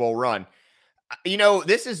Super Bowl run.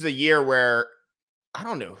 This is the year where I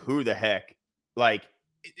don't know who the heck. Like,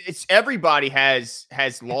 it's everybody has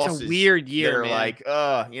losses. It's a weird year, man. Like,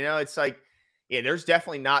 it's like, yeah, there's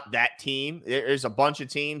definitely not that team. There's a bunch of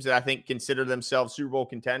teams that I think consider themselves Super Bowl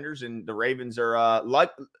contenders, and the Ravens are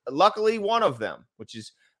luckily one of them, which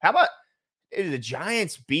is. How about the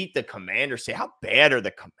Giants beat the Commanders? Say, how bad are the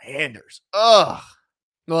Commanders? Ugh.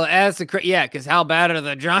 Well, because how bad are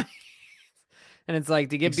the Giants? And it's like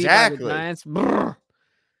to get beat by the Giants. Brr.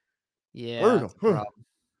 Yeah.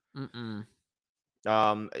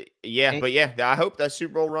 I hope that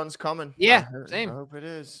Super Bowl run's coming. Yeah, same. I hope it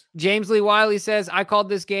is. James Lee Wiley says, I called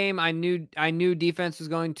this game. I knew defense was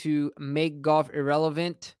going to make Goff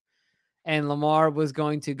irrelevant, and Lamar was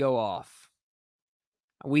going to go off.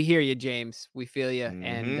 We hear you, James. We feel you. Mm-hmm.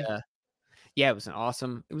 And it was an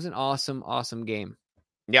awesome game.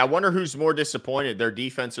 Yeah, I wonder who's more disappointed, their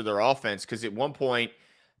defense or their offense, because at one point,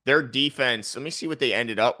 their defense, let me see what they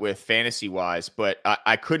ended up with fantasy-wise, but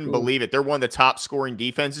I couldn't believe it. They're one of the top scoring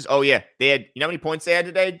defenses. Oh, yeah. They had, you know how many points they had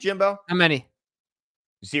today, Jimbo? How many?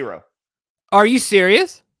 0. Are you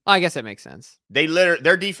serious? I guess that makes sense.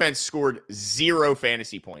 Their defense scored 0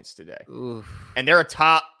 fantasy points today. Oof. And they're a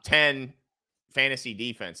top 10 fantasy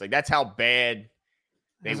defense. Like, that's how bad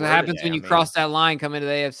that's what happens when you cross that line, come into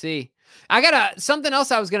the AFC. I got something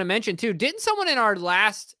else I was going to mention too. Didn't someone in our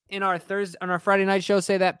Friday night show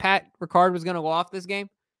say that Pat Ricard was going to go off this game?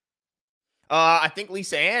 I think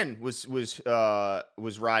Lisa Ann was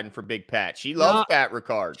riding for Big Pat. She loves Pat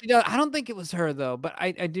Ricard. She does. I don't think it was her though, but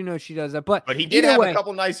I do know she does that. But he did have a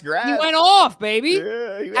couple nice grabs. He went off, baby.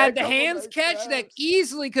 Yeah, he had the hands catch that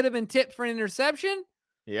easily could have been tipped for an interception.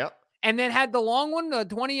 Yep. And then had the long one, the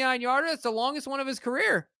 29-yarder. That's the longest one of his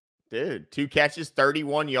career. Dude, 2 catches,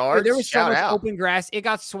 31 yards. Dude, there was so much open grass. It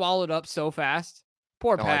got swallowed up so fast.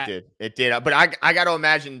 Poor Pat. It did. But I got to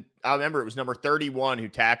imagine, I remember it was number 31 who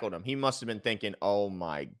tackled him. He must have been thinking, oh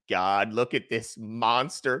my God, look at this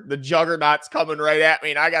monster. The juggernaut's coming right at me,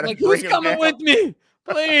 and I got to bring him down. Who's coming with me?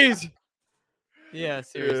 Please. Yeah,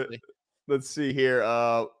 seriously. Let's see here.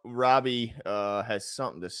 Robbie has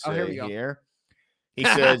something to say here. We go. Here. He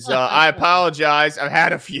says, I apologize. I've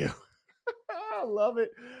had a few. I love it.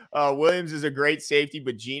 Williams is a great safety,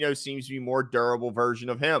 but Geno seems to be a more durable version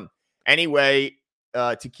of him. Anyway,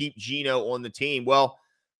 to keep Geno on the team. Well,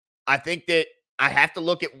 I think that I have to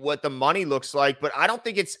look at what the money looks like, but I don't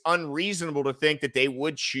think it's unreasonable to think that they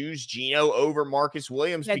would choose Geno over Marcus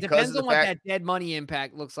Williams. Yeah, it depends on what that dead money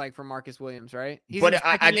impact looks like for Marcus Williams, right?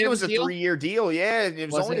 I think it was a 3-year deal. Yeah,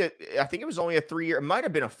 it was I think it was only a 3-year. It might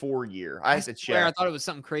have been a 4-year. I have to check. I thought it was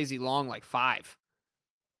something crazy long, like 5.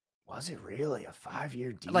 Was it really a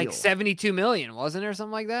 5-year deal? Like $72 million, wasn't there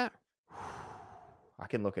something like that? I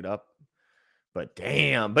can look it up. But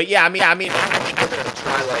damn. But yeah, I mean, I think we're gonna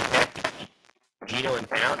try like that. Geno in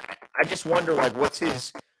town. I just wonder, like, what's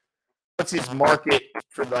his market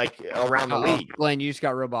for like around the league? Glenn, you just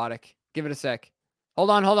got robotic. Give it a sec. Hold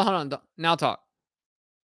on. Now talk.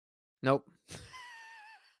 Nope.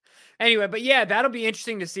 Anyway, but yeah, that'll be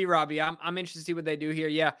interesting to see, Robbie. I'm interested to see what they do here.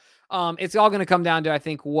 Yeah. It's all going to come down to, I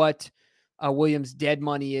think, what Williams' dead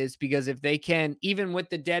money is, because if they can, even with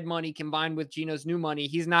the dead money combined with Geno's new money,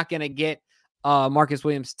 he's not going to get Marcus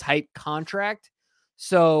Williams type contract.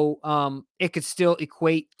 So it could still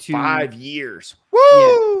equate to 5 years. Woo!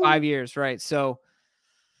 Yeah, 5 years, right? So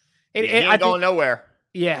it ain't going nowhere.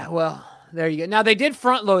 Yeah, well, there you go. Now they did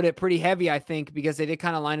front load it pretty heavy, I think, because they did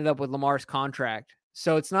kind of line it up with Lamar's contract.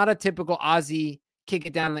 So it's not a typical Ozzie kick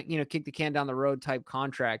the can down the road type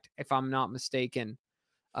contract, if I'm not mistaken.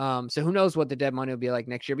 So who knows what the dead money will be like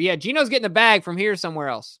next year. But yeah, Geno's getting the bag from here somewhere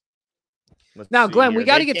else. Now, Glenn, we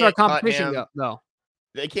got to get to our competition though.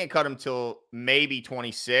 They can't cut him till maybe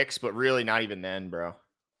 26, but really not even then, bro.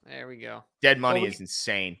 There we go. Dead money is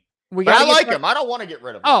insane. But I like him. I don't want to get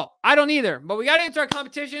rid of him. Oh, I don't either. But we got to get to our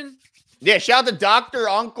competition. Yeah, shout out to Dr.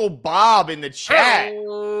 Uncle Bob in the chat.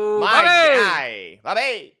 Oh, my guy.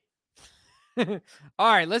 Bobby.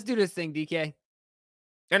 All right, let's do this thing, DK.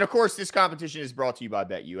 And of course, this competition is brought to you by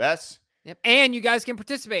BetUS. Yep. And you guys can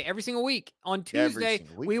participate every single week. On Tuesday,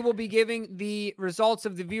 we will be giving the results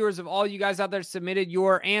of the viewers of all you guys out there submitted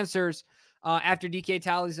your answers after DK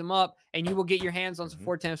tallies them up, and you will get your hands on some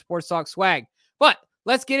 410 Sports Talk swag. But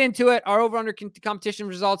let's get into it. Our over-under competition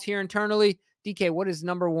results here internally. DK, what is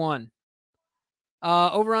number one?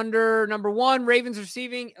 Over-under number one, Ravens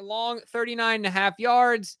receiving long 39.5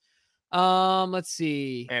 yards. Let's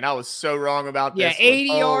see. And I was so wrong about this. Yeah, 80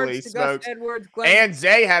 yards to Gus Edwards. And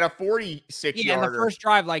Zay had a 46-yarder. Yeah, in the first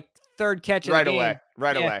drive, like third catch of the game.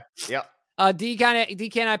 Right away. Yep.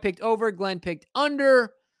 DK and I picked over. Glenn picked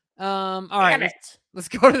under. All right, let's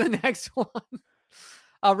go to the next one.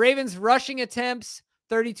 Ravens rushing attempts,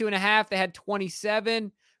 32.5. They had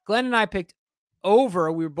 27. Glenn and I picked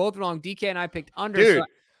over. We were both wrong. DK and I picked under. Dude.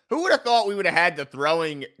 Who would have thought we would have had the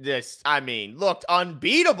throwing this? I mean, looked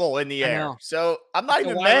unbeatable in the air. So I'm not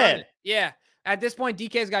even mad. Yeah. At this point,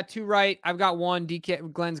 DK's got 2 right. I've got 1.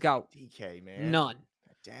 Glenn's got DK, man. None.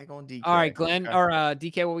 Daggone DK. All right, Glenn or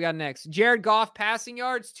DK, what we got next? Jared Goff passing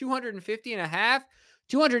yards, 250.5,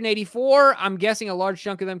 284. I'm guessing a large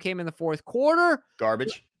chunk of them came in the fourth quarter.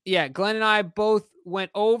 Garbage. Yeah. Glenn and I both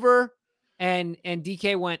went over, and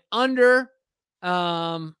DK went under.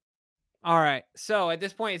 All right. So at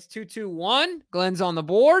this point, it's 2-2-1. Glenn's on the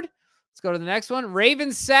board. Let's go to the next one.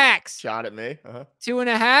 Ravens sacks. Shot at me.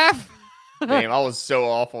 2.5. Damn, I was so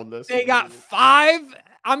off on this. They got 5.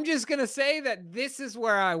 I'm just going to say that this is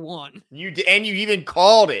where I won. You even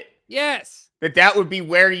called it. Yes. That would be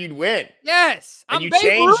where you'd win. Yes. And you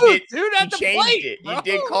changed it. Dude, at the plate, bro. You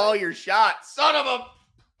did call your shot. Son of a...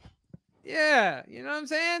 Yeah, you know what I'm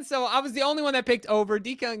saying? So I was the only one that picked over.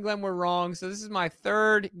 DK and Glenn were wrong. So this is my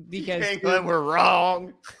third. DK and Glenn were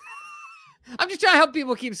wrong. I'm just trying to help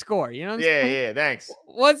people keep score. You know what I'm saying? Yeah, thanks.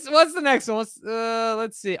 What's the next one?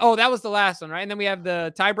 Let's see. Oh, that was the last one, right? And then we have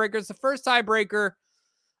the tiebreakers. The first tiebreaker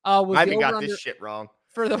was I even got this shit wrong.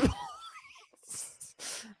 For the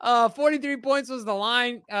 43 points was the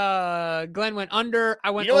line. Glenn went under. I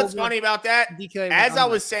went. You know what's over. funny about that? As I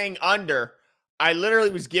was saying under, I literally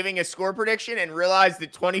was giving a score prediction and realized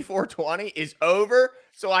that 24-20 is over.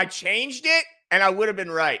 So I changed it, and I would have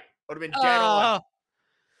been right. Would have been dead on.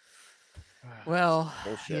 Well,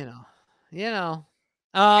 bullshit. you know.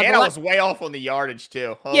 And I was way off on the yardage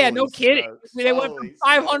too. Yeah, no kidding. Smokes. They went from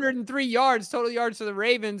 503 yards, total yards to the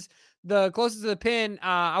Ravens. The closest to the pin,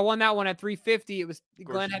 I won that one at 350. It was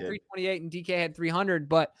Glenn had 328 and DK had 300.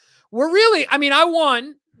 But we're really, I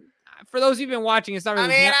won. For those who've been watching, it's not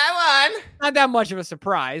really. I won. Not that much of a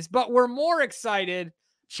surprise, but we're more excited.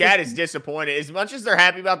 Chad is disappointed. As much as they're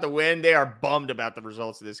happy about the win, they are bummed about the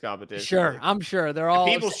results of this competition. Sure, I'm sure they're all.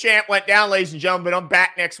 People's champ went down, ladies and gentlemen, but I'm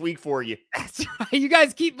back next week for you. That's right. You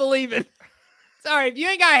guys keep believing. Sorry, if you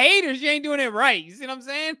ain't got haters, you ain't doing it right. You see what I'm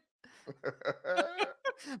saying?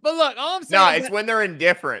 But look, all I'm saying. No, it's when they're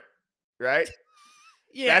indifferent, right?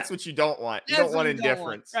 Yeah, that's what you don't want. You don't want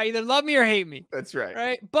indifference. Right, either love me or hate me. That's right.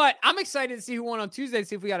 Right, but I'm excited to see who won on Tuesday.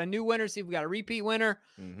 See if we got a new winner. See if we got a repeat winner.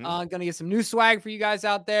 Gonna get some new swag for you guys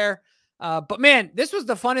out there. But man, this was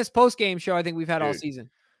the funnest post game show I think we've had all season.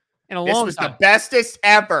 In a long time. This was the bestest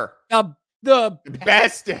ever. The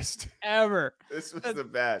bestest ever. This was the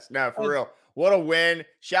best. No, for real. What a win.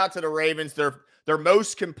 Shout out to the Ravens. Their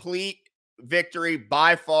most complete victory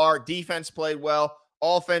by far. Defense played well.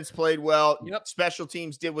 Offense played well. Yep. Special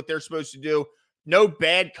teams did what they're supposed to do. No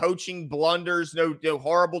bad coaching blunders. No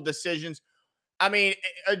horrible decisions. I mean,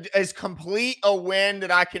 as complete a win that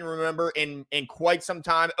I can remember in quite some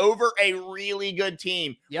time over a really good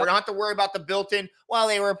team. Yep. We don't have to worry about the built-in, well,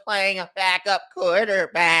 they were playing a backup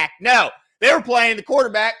quarterback. No, they were playing the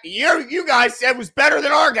quarterback you guys said was better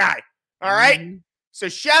than our guy. All right? So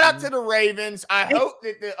shout out to the Ravens. I hope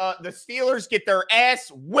that the Steelers get their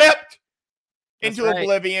ass whipped into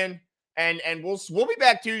oblivion. And we'll be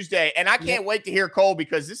back Tuesday. And I can't wait to hear Cole,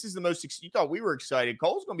 because this is the most – you thought we were excited.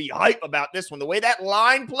 Cole's going to be hype about this one. The way that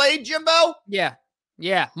line played, Jimbo. Yeah.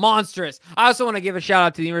 Yeah. Monstrous. I also want to give a shout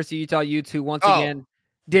out to the University of Utah Utes, who once again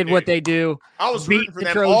did what they do. I was rooting for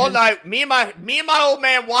them all night. Me and my old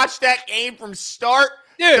man watched that game from start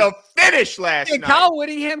to finish last night. Kyle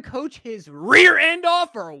Whittingham coach his rear end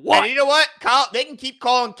off or what? And you know what? Kyle, they can keep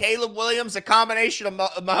calling Caleb Williams a combination of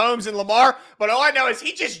Mahomes and Lamar, but all I know is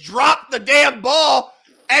he just dropped the damn ball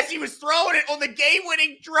as he was throwing it on the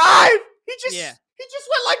game-winning drive. He just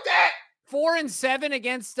went like that. 4-7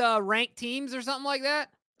 against ranked teams or something like that.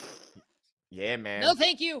 Yeah, man. No,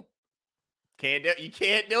 thank you. You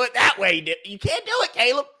can't do it that way. You can't do it,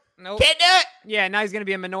 Caleb. Nope. Can't do it. Yeah, now he's going to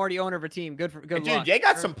be a minority owner of a team. Good luck. Dude, they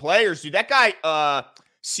got some players, dude. That guy,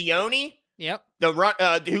 Sione. Yep. The run,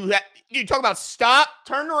 you talk about stop,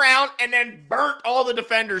 turned around, and then burnt all the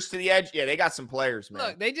defenders to the edge. Yeah, they got some players, man.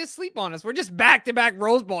 Look, they just sleep on us. We're just back-to-back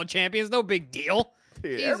Rose Bowl champions. No big deal.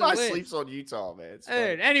 Dude, everybody sleeps on Utah, man.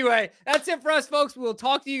 Dude, anyway, that's it for us, folks. We'll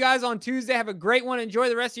talk to you guys on Tuesday. Have a great one. Enjoy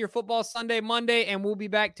the rest of your football Sunday, Monday, and we'll be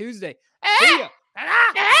back Tuesday. See ya.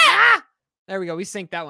 There we go. We synced that one.